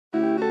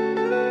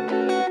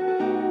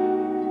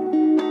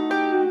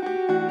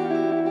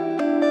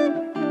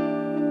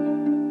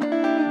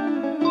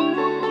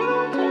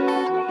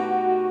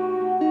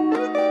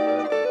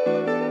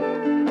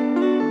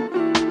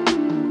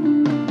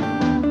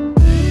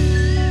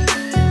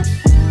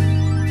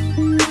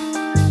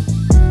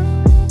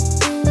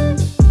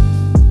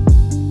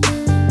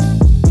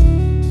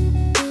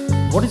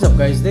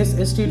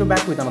is Tito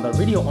back with another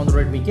video on the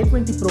Redmi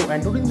K20 Pro,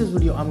 and today in this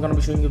video I'm going to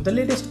be showing you the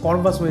latest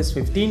CorvusOS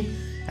 15,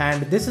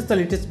 and this is the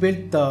latest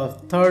build, the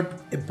 3rd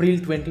April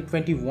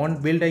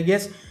 2021 build I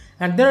guess.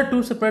 And there are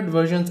two separate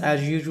versions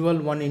as usual,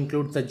 one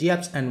includes the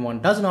GApps and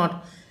one does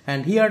not.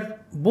 And here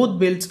both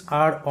builds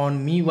are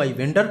on MIUI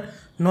vendor,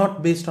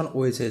 not based on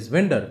OS's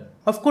vendor.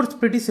 Of course,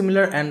 pretty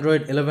similar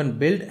Android 11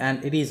 build,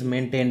 and it is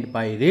maintained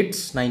by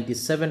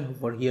Ritz97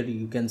 over here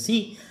you can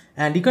see,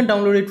 and you can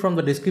download it from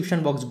the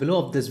description box below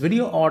of this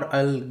video, or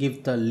I'll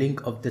give the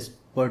link of this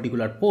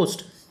particular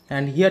post.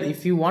 And here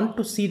if you want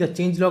to see the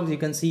changelogs, you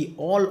can see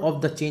all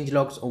of the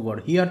changelogs over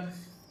here.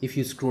 If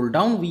you scroll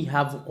down, we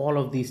have all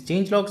of these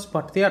changelogs,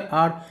 but there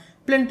are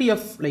plenty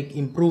of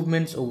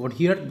improvements over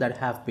here that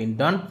have been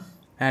done.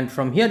 And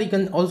from here you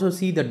can also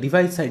see the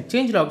device side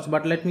changelogs,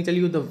 but let me tell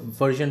you, the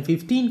version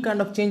 15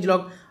 kind of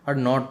changelog are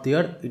not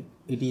there.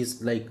 It is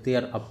they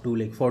are up to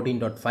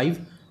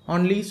 14.5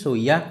 only. So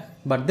yeah,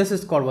 but this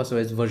is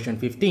CorvusOS version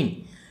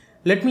 15.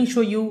 Let me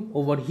show you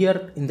over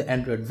here in the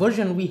Android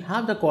version, we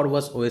have the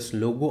CorvusOS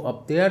logo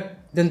up there.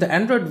 Then the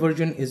Android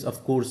version is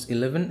of course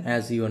 11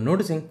 as you are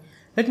noticing.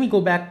 Let me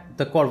go back.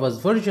 The Corvus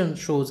version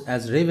shows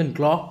as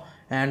Ravenclaw,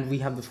 and we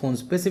have the phone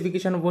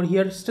specification over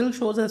here, still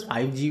shows as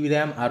 5GB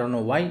RAM. I don't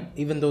know why,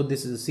 even though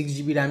this is a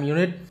 6GB RAM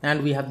unit.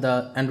 And we have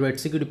the Android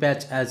security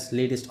patch as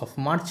latest of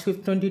March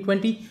 5th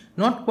 2020,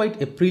 not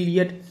quite April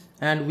yet.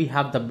 And we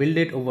have the build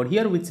date over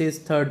here which says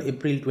 3rd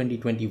April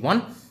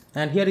 2021.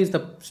 And here is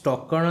the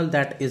stock kernel,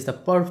 that is the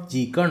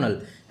perf-g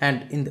kernel,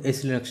 and in the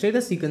SLinux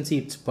status you can see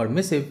it's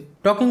permissive.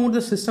 Talking about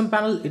the system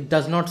panel, it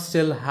does not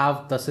still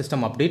have the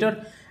system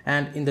updater.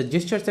 And in the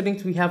gesture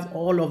settings we have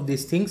all of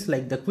these things,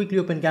 like the quickly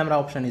open camera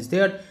option is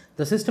there,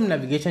 the system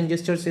navigation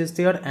gestures is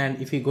there, and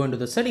if you go into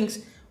the settings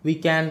we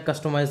can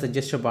customize the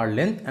gesture bar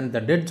length and the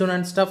dead zone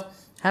and stuff.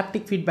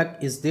 Haptic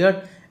feedback is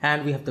there,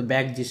 and we have the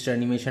back gesture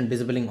animation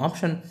disabling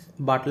option,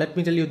 but let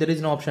me tell you, there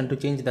is no option to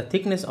change the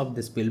thickness of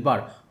this build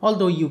bar,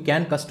 although you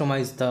can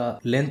customize the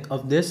length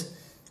of this.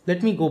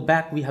 Let me go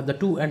back. We have the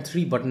 2 and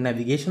 3 button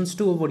navigations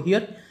too over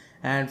here,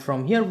 and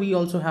from here we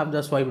also have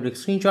the swipe direct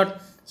screenshot.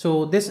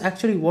 So this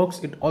actually works.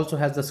 It also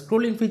has the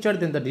scrolling feature,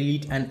 then the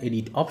delete and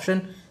edit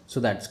option, so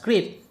that's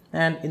great.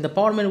 And in the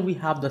power menu we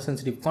have the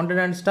sensitive content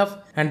and stuff,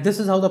 and this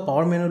is how the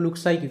power menu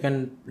looks like. You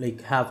can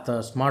have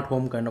the smart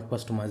home kind of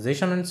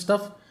customization and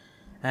stuff,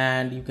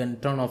 and you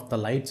can turn off the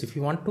lights if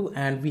you want to.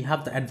 And we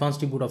have the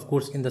advanced reboot, of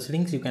course, in the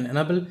settings you can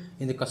enable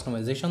in the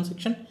customization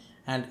section.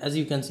 And as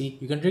you can see,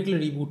 you can directly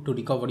reboot to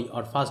recovery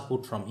or fast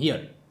boot from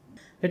here.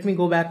 Let me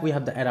go back. We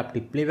have the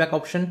adaptive playback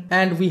option,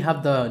 and we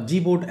have the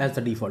Gboard as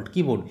the default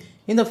keyboard.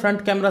 In the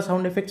front camera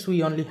sound effects,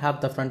 we only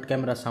have the front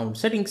camera sound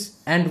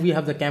settings, and we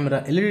have the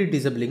camera LED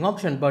disabling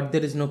option, but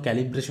there is no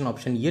calibration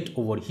option yet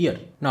over here.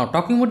 Now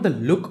talking about the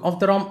look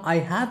of the ROM, I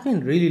have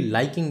been really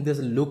liking this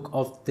look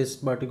of this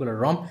particular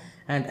ROM,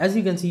 and as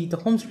you can see, the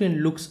home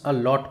screen looks a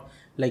lot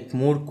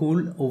more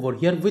cool over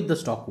here with the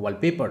stock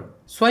wallpaper.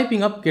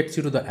 Swiping up gets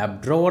you to the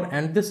app drawer,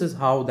 and this is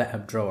how the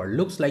app drawer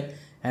looks like.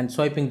 And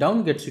swiping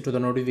down gets you to the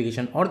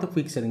notification or the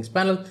quick settings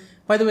panel.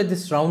 By the way,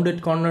 this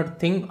rounded corner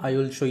thing, I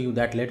will show you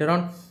that later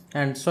on.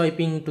 And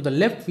swiping to the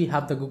left, we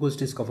have the Google's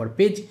Discover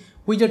page.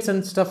 Widgets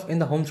and stuff in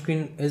the home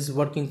screen is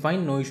working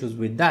fine, no issues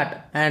with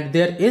that. And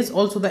there is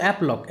also the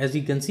app lock. As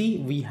you can see,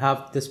 we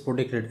have this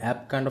protected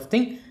app kind of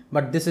thing,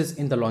 but this is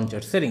in the launcher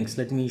settings.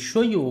 Let me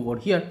show you over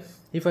here.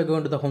 If I go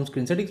into the home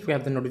screen settings, we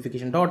have the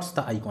notification dots,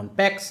 the icon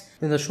packs,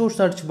 then the show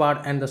search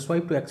bar, and the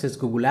swipe to access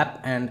Google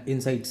app. And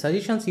inside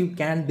suggestions, you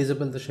can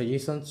disable the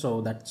suggestions, so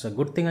that's a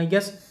good thing I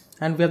guess.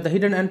 And we have the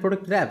hidden and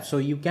protected apps, so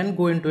you can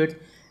go into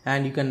it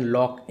and you can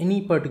lock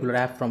any particular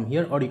app from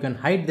here, or you can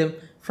hide them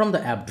from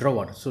the app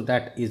drawer, so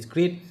that is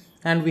great.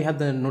 And we have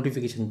the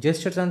notification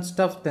gestures and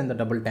stuff, then the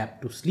double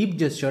tap to sleep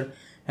gesture,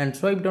 and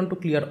swipe down to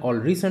clear all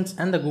recents,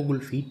 and the Google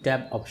Feed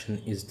tab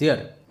option is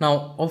there.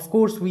 Now of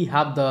course we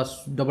have the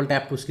double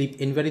tap to sleep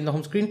anywhere in the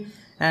home screen,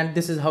 and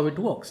this is how it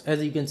works.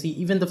 As you can see,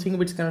 even the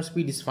fingerprint scanner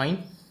speed is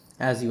fine,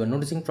 as you are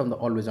noticing from the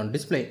always on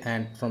display.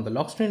 And from the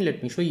lock screen,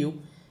 let me show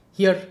you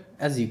here.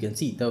 As you can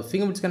see, the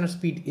fingerprint scanner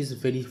speed is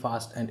very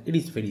fast and it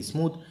is very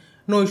smooth,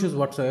 no issues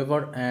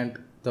whatsoever, and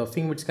the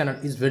fingerprint scanner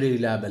is very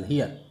reliable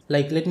here.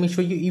 Let me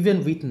show you,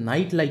 even with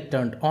night light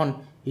turned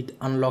on, it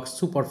unlocks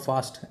super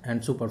fast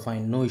and super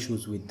fine, no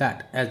issues with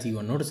that. As you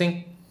are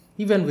noticing,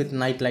 even with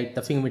night light,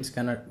 the fingerprint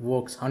scanner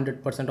works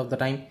 100% of the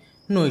time,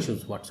 no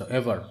issues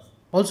whatsoever.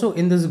 Also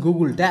in this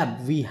Google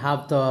tab, we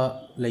have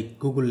the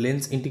Google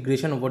Lens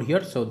integration over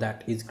here, so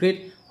that is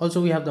great.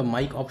 Also we have the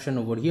mic option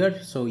over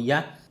here, so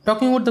yeah.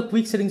 Talking about the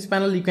quick settings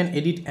panel, you can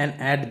edit and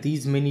add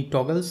these many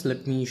toggles.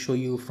 Let me show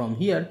you from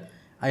here.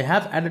 I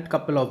have added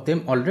couple of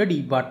them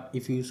already, but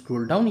if you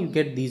scroll down, you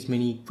get these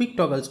many quick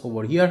toggles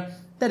over here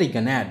that you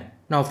can add.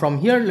 Now from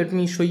here, let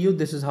me show you,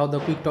 this is how the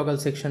quick toggle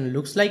section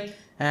looks like.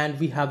 And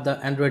we have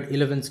the Android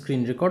 11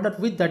 screen recorder.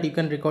 With that you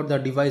can record the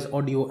device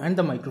audio and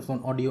the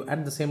microphone audio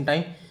at the same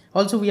time.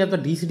 Also we have the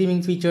DC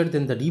dimming feature,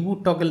 then the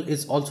reboot toggle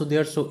is also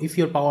there, so if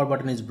your power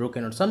button is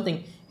broken or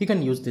something, you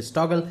can use this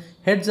toggle.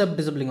 Heads up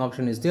disabling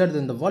option is there,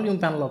 then the volume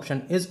panel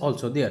option is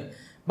also there.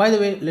 By the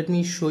way, let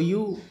me show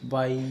you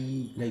by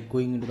like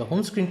going into the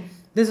home screen.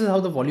 This is how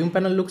the volume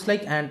panel looks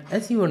like, and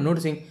as you are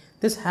noticing,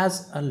 this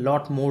has a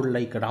lot more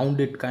like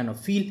rounded kind of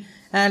feel,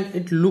 and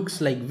it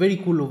looks like very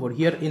cool over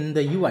here in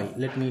the UI.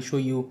 Let me show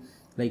you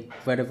like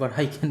wherever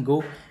I can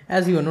go.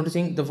 As you are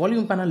noticing, the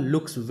volume panel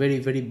looks very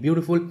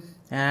beautiful,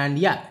 and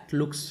yeah, it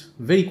looks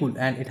very cool,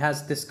 and it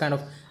has this kind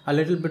of a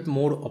little bit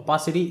more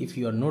opacity. If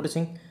you are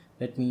noticing,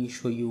 let me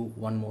show you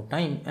one more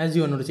time. As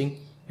you are noticing,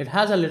 it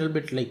has a little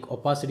bit like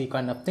opacity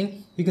kind of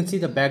thing. You can see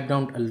the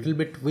background a little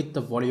bit with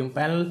the volume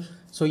panel.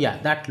 So yeah,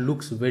 that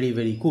looks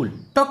very cool.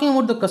 Talking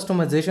about the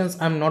customizations,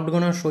 I'm not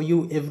gonna show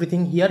you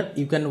everything here.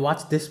 You can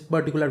watch this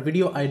particular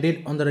video I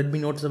did on the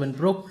Redmi Note 7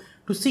 Pro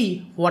to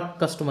see what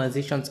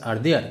customizations are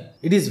there.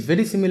 It is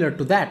very similar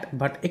to that,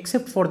 but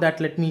except for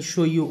that, let me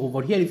show you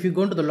over here. If you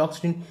go into the lock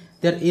screen,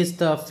 there is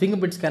the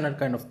fingerprint scanner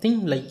kind of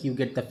thing, like you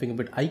get the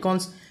fingerprint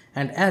icons.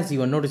 And as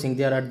you are noticing,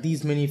 there are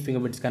these many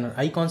fingerprint scanner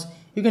icons.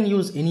 You can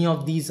use any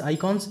of these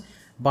icons,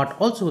 but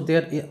also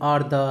there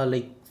are the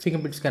like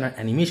fingerprint scanner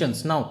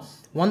animations. Now,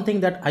 one thing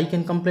that I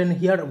can complain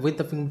here with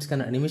the fingerprint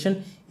scanner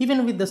animation,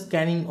 even with the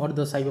scanning or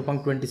the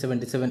Cyberpunk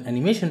 2077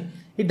 animation,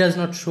 it does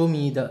not show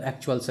me the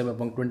actual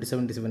Cyberpunk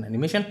 2077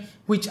 animation,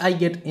 which I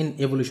get in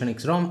Evolution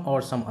X ROM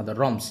or some other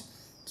ROMs.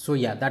 So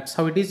yeah, that's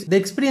how it is. The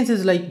experience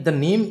is like the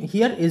name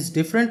here is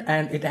different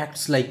and it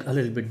acts like a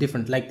little bit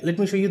different. Like, let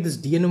me show you this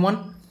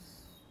DN1.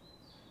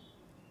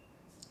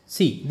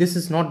 See, this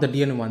is not the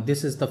DN1,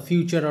 this is the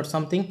future or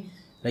something.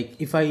 Like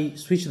if I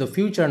switch the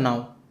future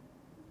now,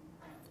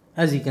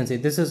 as you can see,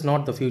 this is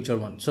not the future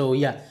one. So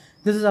yeah,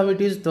 this is how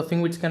it is. The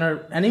fingerprint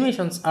scanner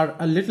animations are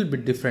a little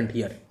bit different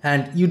here,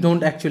 and you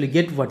don't actually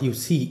get what you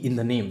see in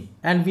the name.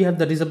 And we have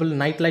the disable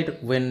night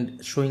light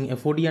when showing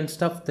FOD and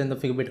stuff. Then the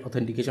fingerprint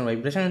authentication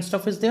vibration and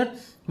stuff is there.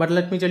 But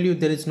let me tell you,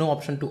 there is no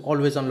option to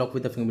always unlock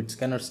with the fingerprint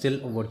scanner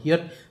still over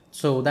here.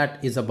 So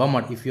that is a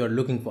bummer if you are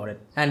looking for it.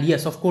 And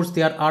yes, of course,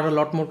 there are a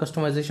lot more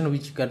customization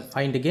which you can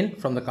find again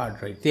from the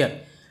card right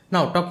there.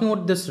 Now, talking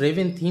about this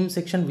Raven theme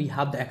section, we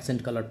have the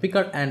accent color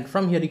picker, and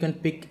from here you can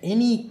pick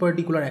any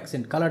particular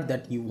accent color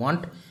that you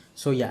want.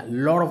 So yeah, a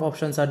lot of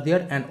options are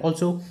there, and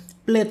also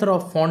plethora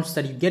of fonts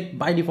that you get.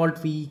 By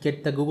default, we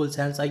get the Google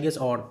Sans, I guess,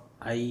 or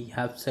I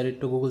have set it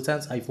to Google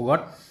Sans, I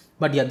forgot.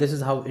 But yeah, this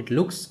is how it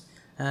looks.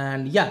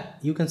 And yeah,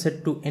 you can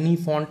set to any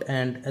font,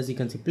 and as you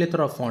can see,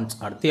 plethora of fonts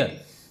are there.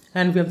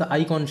 And we have the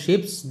icon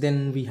shapes,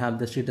 then we have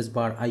the status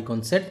bar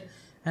icon set,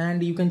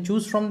 and you can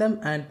choose from them.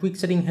 And quick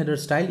setting header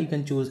style, you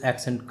can choose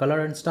accent color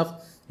and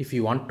stuff if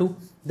you want to.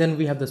 Then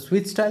we have the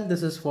switch style,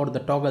 this is for the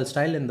toggle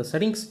style in the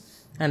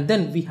settings. And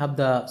then we have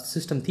the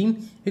system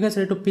theme, you can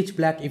set it to pitch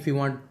black if you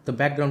want the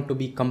background to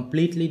be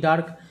completely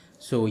dark.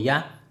 So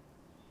yeah,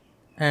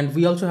 and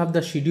we also have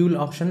the schedule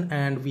option,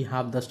 and we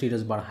have the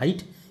status bar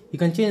height. You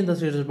can change the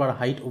status bar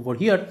height over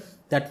here,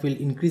 that will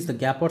increase the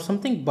gap or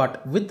something.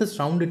 But with this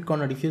rounded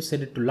corner, if you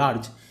set it to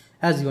large,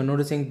 as you are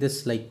noticing,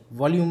 this like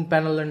volume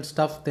panel and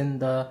stuff, then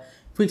the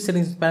quick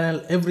settings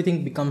panel,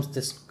 everything becomes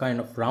this kind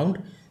of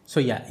round. So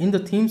yeah, in the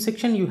theme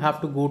section, you have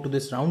to go to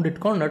this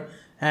rounded corner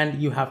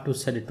and you have to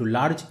set it to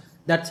large.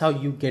 That's how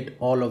you get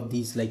all of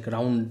these like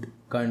round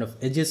kind of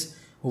edges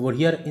over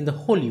here in the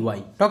whole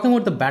UI. Talking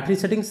about the battery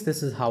settings,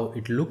 this is how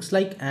it looks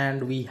like,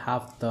 and we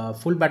have the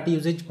full battery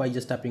usage by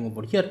just tapping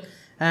over here.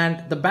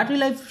 And the battery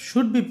life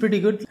should be pretty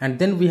good. And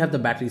then we have the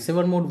battery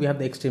saver mode, we have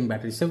the extreme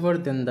battery saver,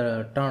 then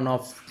the turn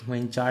off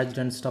when charged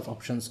and stuff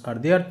options are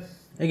there.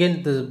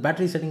 Again, the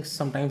battery settings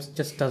sometimes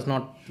just does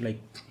not like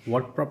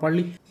work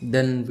properly.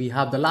 Then we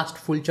have the last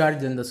full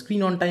charge, then the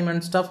screen on time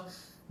and stuff.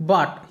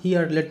 But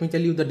here, let me tell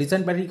you, the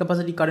design battery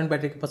capacity, current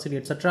battery capacity,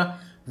 etc.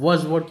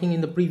 was working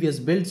in the previous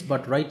builds,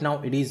 but right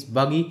now it is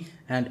buggy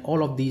and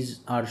all of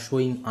these are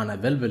showing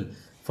unavailable.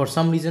 For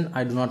some reason,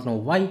 I do not know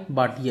why,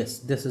 but yes,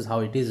 this is how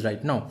it is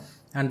right now.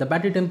 And the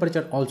battery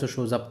temperature also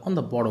shows up on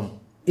the bottom.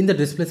 In the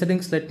display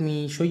settings, let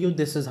me show you,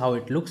 this is how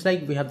it looks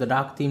like. We have the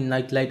dark theme,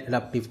 night light,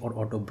 adaptive or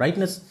auto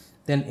brightness,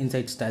 then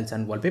inside styles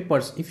and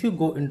wallpapers. If you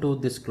go into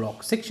this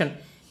clock section,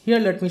 here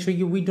let me show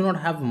you, we do not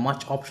have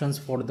much options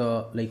for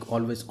the like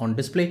always on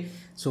display.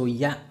 So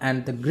yeah,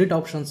 and the grid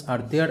options are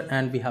there,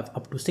 and we have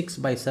up to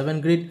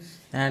 6x7 grid,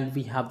 and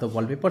we have the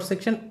wallpaper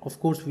section. Of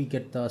course, we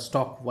get the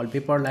stock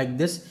wallpaper like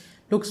this.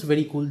 Looks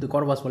very cool. The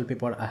Corvus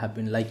wallpaper I have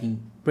been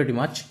liking pretty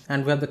much.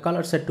 And we have the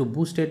color set to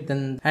boosted,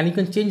 then and you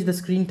can change the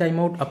screen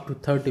timeout up to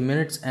 30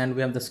 minutes, and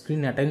we have the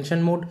screen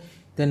attention mode.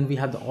 Then we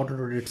have the auto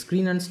rotate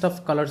screen and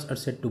stuff. Colors are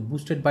set to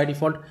boosted by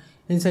default.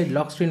 Inside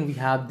lock screen, we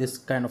have this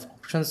kind of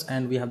options,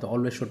 and we have the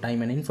always show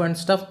time and info and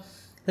stuff.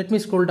 Let me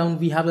scroll down.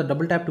 We have the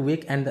double tap to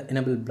wake and the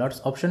enable blurs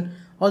option.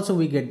 Also,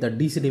 we get the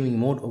DC dimming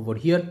mode over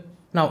here.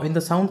 Now in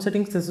the sound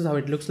settings, this is how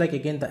it looks like.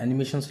 Again, the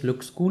animations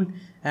looks cool,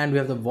 and we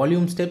have the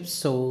volume steps,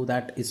 so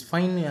that is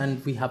fine.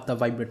 And we have the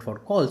vibrate for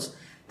calls.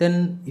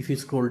 Then if you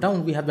scroll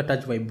down, we have the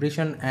touch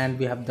vibration, and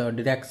we have the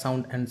direct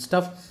sound and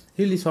stuff.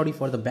 Really sorry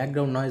for the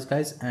background noise,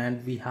 guys.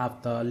 And we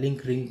have the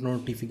link ring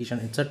notification,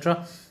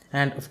 etc.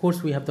 And of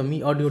course, we have the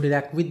Mi Audio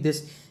Direct. With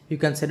this, You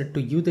can set it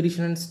to youth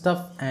edition and stuff,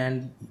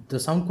 and the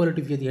sound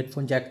quality via the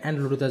headphone jack and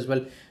Bluetooth as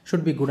well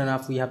should be good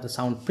enough. We have the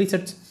sound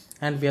presets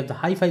and we have the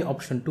hi-fi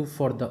option too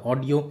for the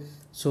audio.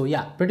 So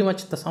yeah, pretty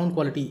much the sound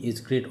quality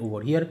is great over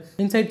here.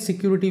 Inside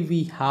security,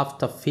 we have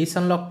the face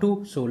unlock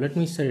too. So let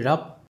me set it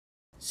up.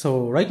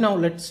 So right now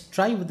let's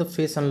try with the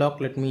face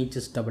unlock. Let me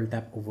just double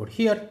tap over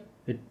here.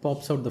 It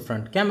pops out the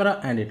front camera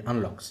and it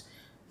unlocks.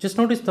 Just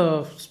notice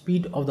the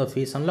speed of the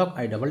face unlock.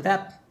 I double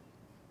tap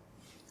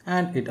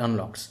and it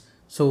unlocks.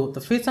 So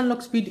the face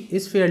unlock speed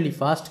is fairly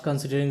fast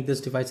considering this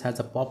device has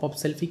a pop-up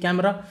selfie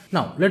camera.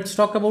 Now let's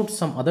talk about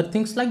some other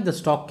things like the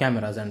stock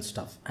cameras and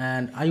stuff.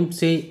 And I would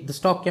say the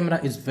stock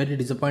camera is very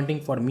disappointing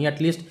for me at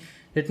least.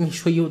 Let me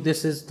show you.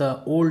 This is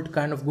the old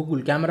kind of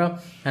Google camera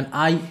and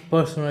I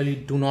personally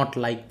do not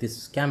like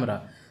this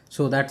camera.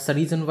 So that's the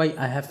reason why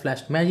I have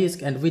flashed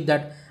Magisk, and with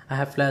that I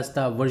have flashed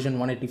the version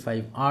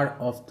 185R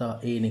of the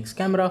ANX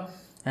camera.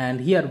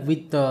 And here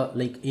with the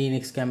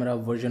ANX camera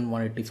version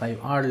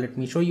 185R, let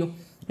me show you.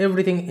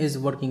 Everything is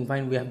working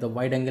fine. We have the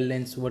wide angle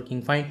lens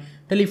working fine.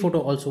 Telephoto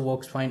also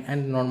works fine,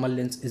 and normal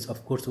lens is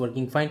of course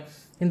working fine.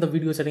 In the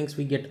video settings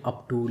we get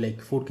up to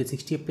 4K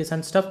 60 FPS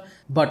and stuff.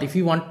 But if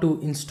you want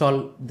to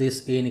install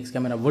this ANX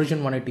camera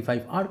version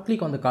 185R,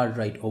 click on the card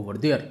right over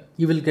there.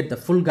 You will get the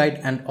full guide,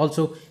 and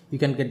also you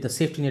can get the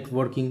SafetyNet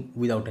working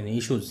without any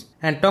issues.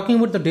 And talking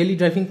about the daily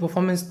driving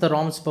performance, the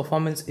ROM's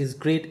performance is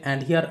great,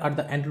 and here are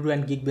the Antutu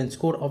and Geekbench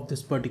score of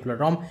this particular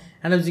ROM.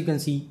 And as you can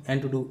see,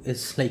 Antutu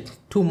is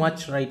too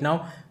much right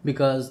now,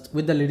 because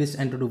with the latest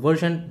Antutu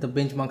version the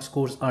benchmark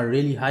scores are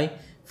really high.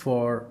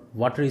 For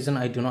what reason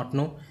I do not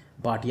know,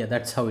 but yeah,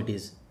 that's how it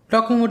is.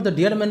 Talking about the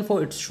DRM info,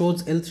 it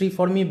shows L3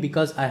 for me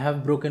because I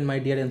have broken my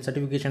DRM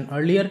certification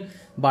earlier.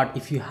 But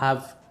if you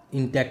have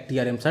intact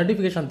DRM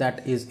certification,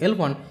 that is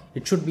L1,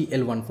 it should be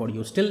L1 for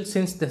you still,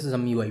 since this is a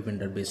MIUI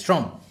vendor based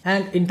ROM.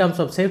 And in terms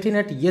of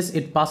SafetyNet, yes,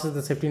 it passes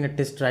the SafetyNet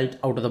test right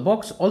out of the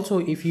box. Also,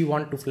 if you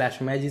want to flash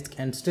Magisk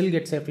and still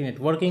get SafetyNet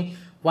working,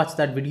 watch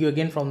that video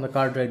again from the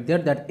card right there,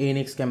 that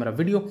ANX camera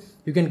video.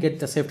 You can get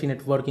the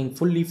SafetyNet working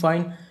fully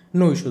fine,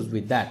 no issues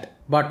with that.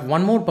 But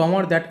one more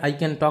bummer that I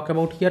can talk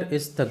about here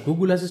is the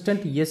Google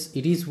Assistant. Yes,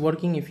 it is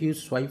working if you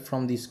swipe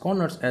from these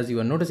corners, as you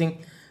are noticing,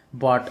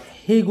 but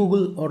Hey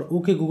Google or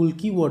OK Google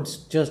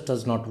keywords just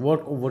does not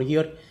work over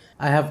here.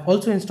 I have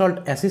also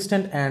installed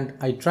Assistant and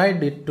I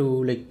tried it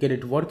to get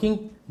it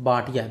working,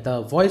 but yeah,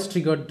 the voice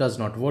trigger does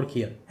not work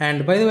here.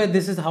 And by the way,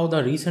 this is how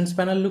the recents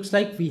panel looks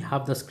like. We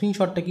have the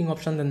screenshot taking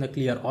option, then the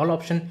clear all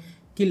option,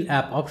 kill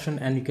app option,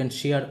 and you can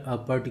share a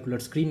particular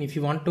screen if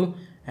you want to.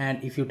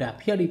 And if you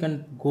tap here, you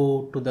can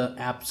go to the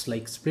apps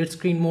like split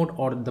screen mode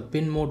or the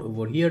pin mode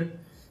over here,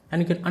 and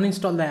you can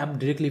uninstall the app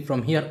directly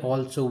from here.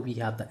 Also, we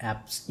have the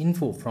apps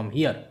info from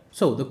here.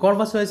 So the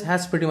CorvusOS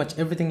has pretty much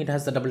everything. It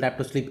has the double tap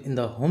to sleep in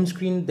the home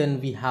screen.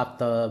 Then we have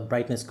the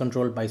brightness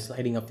control by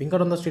sliding a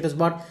finger on the status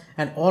bar,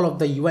 and all of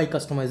the UI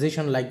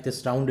customization like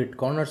this rounded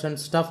corners and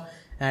stuff,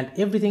 and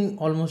everything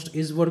almost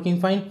is working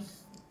fine.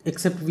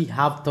 Except we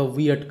have the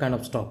weird kind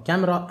of stock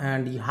camera,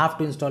 and you have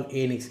to install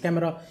ANX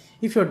camera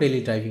if you're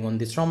daily driving on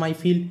this ROM. I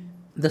feel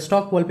the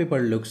stock wallpaper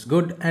looks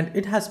good, and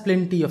it has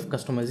plenty of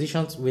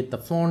customizations with the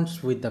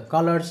fonts, with the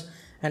colors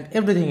and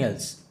everything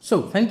else.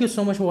 So thank you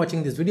so much for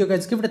watching this video,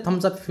 guys. Give it a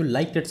thumbs up if you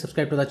liked it,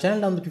 subscribe to the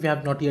channel down below if you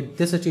have not yet.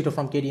 This is Cheeto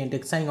from KDN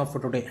Tech signing off for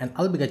today, and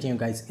I'll be catching you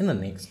guys in the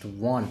next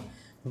one.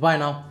 Bye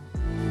now.